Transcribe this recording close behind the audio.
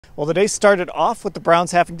Well, the day started off with the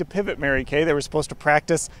Browns having to pivot, Mary Kay. They were supposed to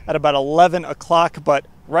practice at about 11 o'clock, but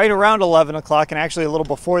right around 11 o'clock, and actually a little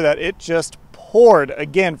before that, it just poured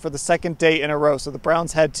again for the second day in a row. So the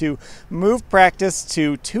Browns had to move practice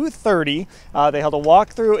to 2:30. They held a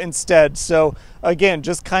walkthrough instead. So again,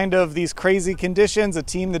 just kind of these crazy conditions, a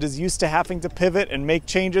team that is used to having to pivot and make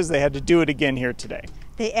changes, they had to do it again here today.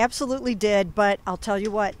 They absolutely did, but I'll tell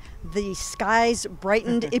you what, the skies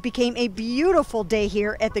brightened. It became a beautiful day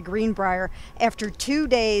here at the Greenbrier after 2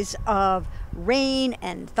 days of rain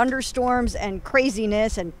and thunderstorms and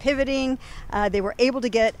craziness and pivoting. They were able to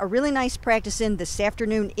get a really nice practice in this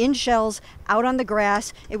afternoon in shells out on the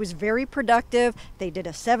grass. It was very productive. They did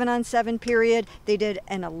a 7-on-7 period. They did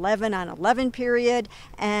an 11-on-11 period,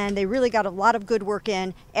 and they really got a lot of good work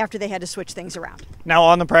in after they had to switch things around. Now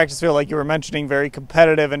on the practice field, like you were mentioning, very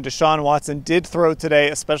competitive, and Deshaun Watson did throw today,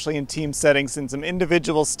 especially in team settings. In some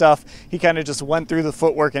individual stuff, he kind of just went through the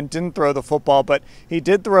footwork and didn't throw the football, but he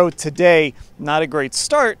did throw today. Not a great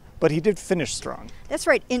start, but he did finish strong. That's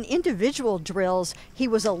right. In individual drills, he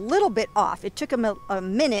was a little bit off. It took him a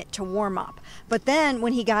minute to warm up. But then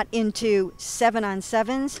when he got into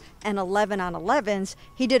 7-on-7s and 11-on-11s,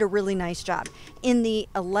 he did a really nice job. In the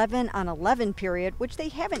 11-on-11 period, which they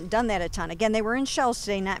haven't done that a ton. Again, they were in shells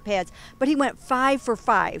today, not pads. But he went 5 for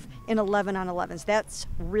 5 in 11-on-11s. That's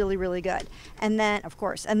really, really good. And then, of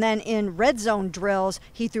course, in red zone drills,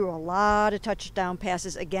 he threw a lot of touchdown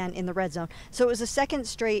passes again in the red zone. So it was the second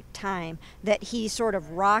straight time that he sort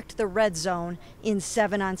of rocked the red zone in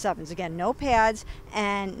 7-on-7s. Again, no pads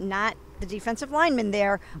and not the defensive lineman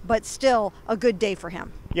there, but still a good day for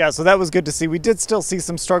him. Yeah, so that was good to see. We did still see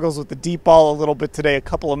some struggles with the deep ball a little bit today, a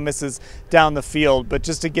couple of misses down the field. But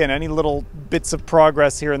just again, any little bits of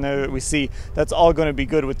progress here and there that we see, that's all going to be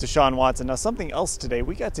good with Deshaun Watson. Now, something else today,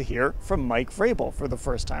 we got to hear from Mike Vrabel for the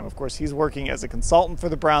first time. Of course, he's working as a consultant for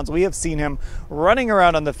the Browns. We have seen him running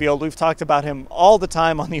around on the field. We've talked about him all the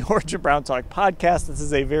time on the Orange and Brown Talk podcast. This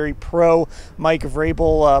is a very pro Mike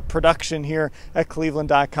Vrabel production here at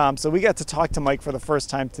cleveland.com. So we got to talk to Mike for the first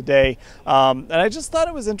time today. And I just thought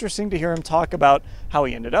it was interesting to hear him talk about how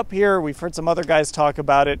he ended up here. We've heard some other guys talk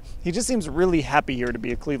about it. He just seems really happy here to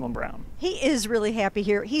be a Cleveland Brown. He is really happy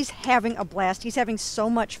here. He's having a blast. He's having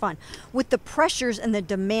so much fun. With the pressures and the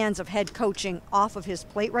demands of head coaching off of his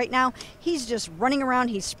plate right now, he's just running around,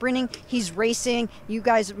 he's sprinting, he's racing. You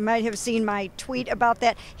guys might have seen my tweet about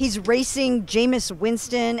that. He's racing Jameis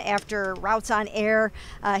Winston after routes on air.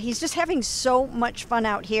 He's just having so much fun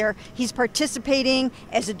out here. He's participating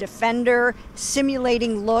as a defender,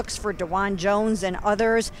 simulating looks for DeJuan Jones and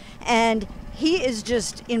others, and he is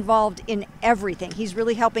just involved in everything. He's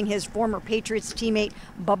really helping his former Patriots teammate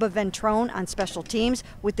Bubba Ventrone on special teams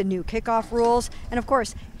with the new kickoff rules. And of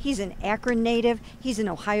course, he's an Akron native. He's an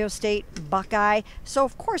Ohio State Buckeye. So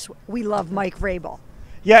of course, we love Mike Vrabel.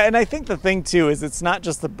 Yeah, and I think the thing, too, is it's not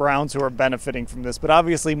just the Browns who are benefiting from this, but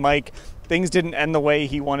obviously, Mike, things didn't end the way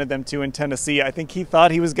he wanted them to in Tennessee. I think he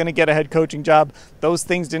thought he was going to get a head coaching job. Those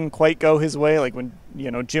things didn't quite go his way. Like when,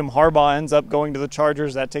 Jim Harbaugh ends up going to the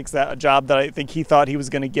Chargers, that takes a job that I think he thought he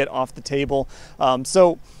was going to get off the table.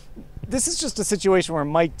 So this is just a situation where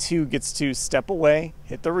Mike, too, gets to step away,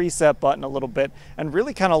 hit the reset button a little bit, and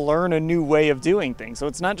really kind of learn a new way of doing things. So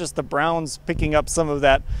it's not just the Browns picking up some of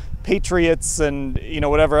that Patriots and,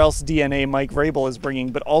 whatever else DNA Mike Vrabel is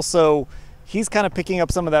bringing, but also he's kind of picking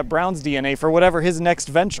up some of that Browns DNA for whatever his next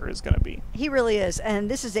venture is going to be. He really is,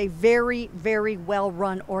 and this is a very, very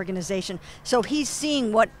well-run organization. So he's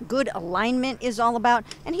seeing what good alignment is all about,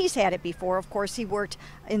 and he's had it before. Of course, he worked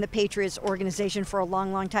in the Patriots organization for a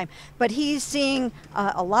long, long time. But he's seeing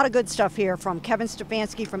a lot of good stuff here from Kevin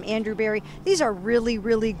Stefanski, from Andrew Berry. These are really,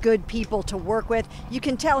 really good people to work with. You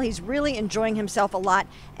can tell he's really enjoying himself a lot,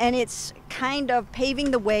 and it's kind of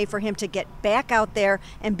paving the way for him to get back out there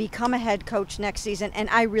and become a head coach next season, and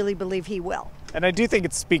I really believe he will. And I do think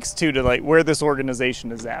it speaks, too, to where this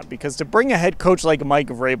organization is at. Because to bring a head coach like Mike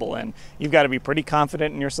Vrabel in, you've got to be pretty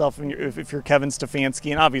confident in yourself if you're Kevin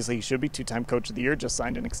Stefanski. And obviously he should be two-time coach of the year, just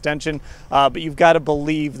signed an extension. But you've got to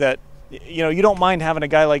believe that you don't mind having a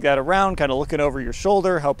guy like that around, kind of looking over your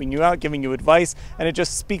shoulder, helping you out, giving you advice. And it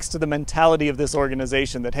just speaks to the mentality of this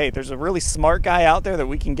organization that, hey, there's a really smart guy out there that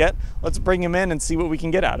we can get. Let's bring him in and see what we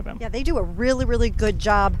can get out of him. Yeah, they do a really, really good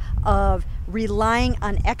job of relying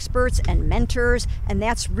on experts and mentors, and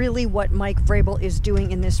that's really what Mike Vrabel is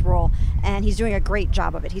doing in this role, and he's doing a great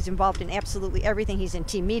job of it. He's involved in absolutely everything. He's in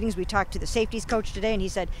team meetings. We talked to the safeties coach today, and he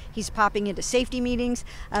said he's popping into safety meetings,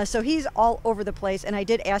 so he's all over the place. And I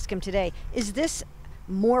did ask him today, is this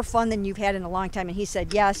more fun than you've had in a long time? And he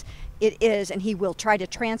said, yes, it is, and he will try to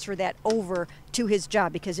transfer that over to his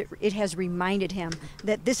job because it has reminded him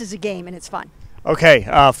that this is a game and it's fun. Okay,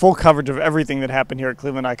 full coverage of everything that happened here at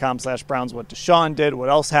cleveland.com/Browns, what Deshaun did, what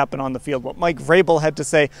else happened on the field, what Mike Vrabel had to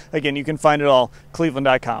say. Again, you can find it all,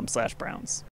 cleveland.com/Browns.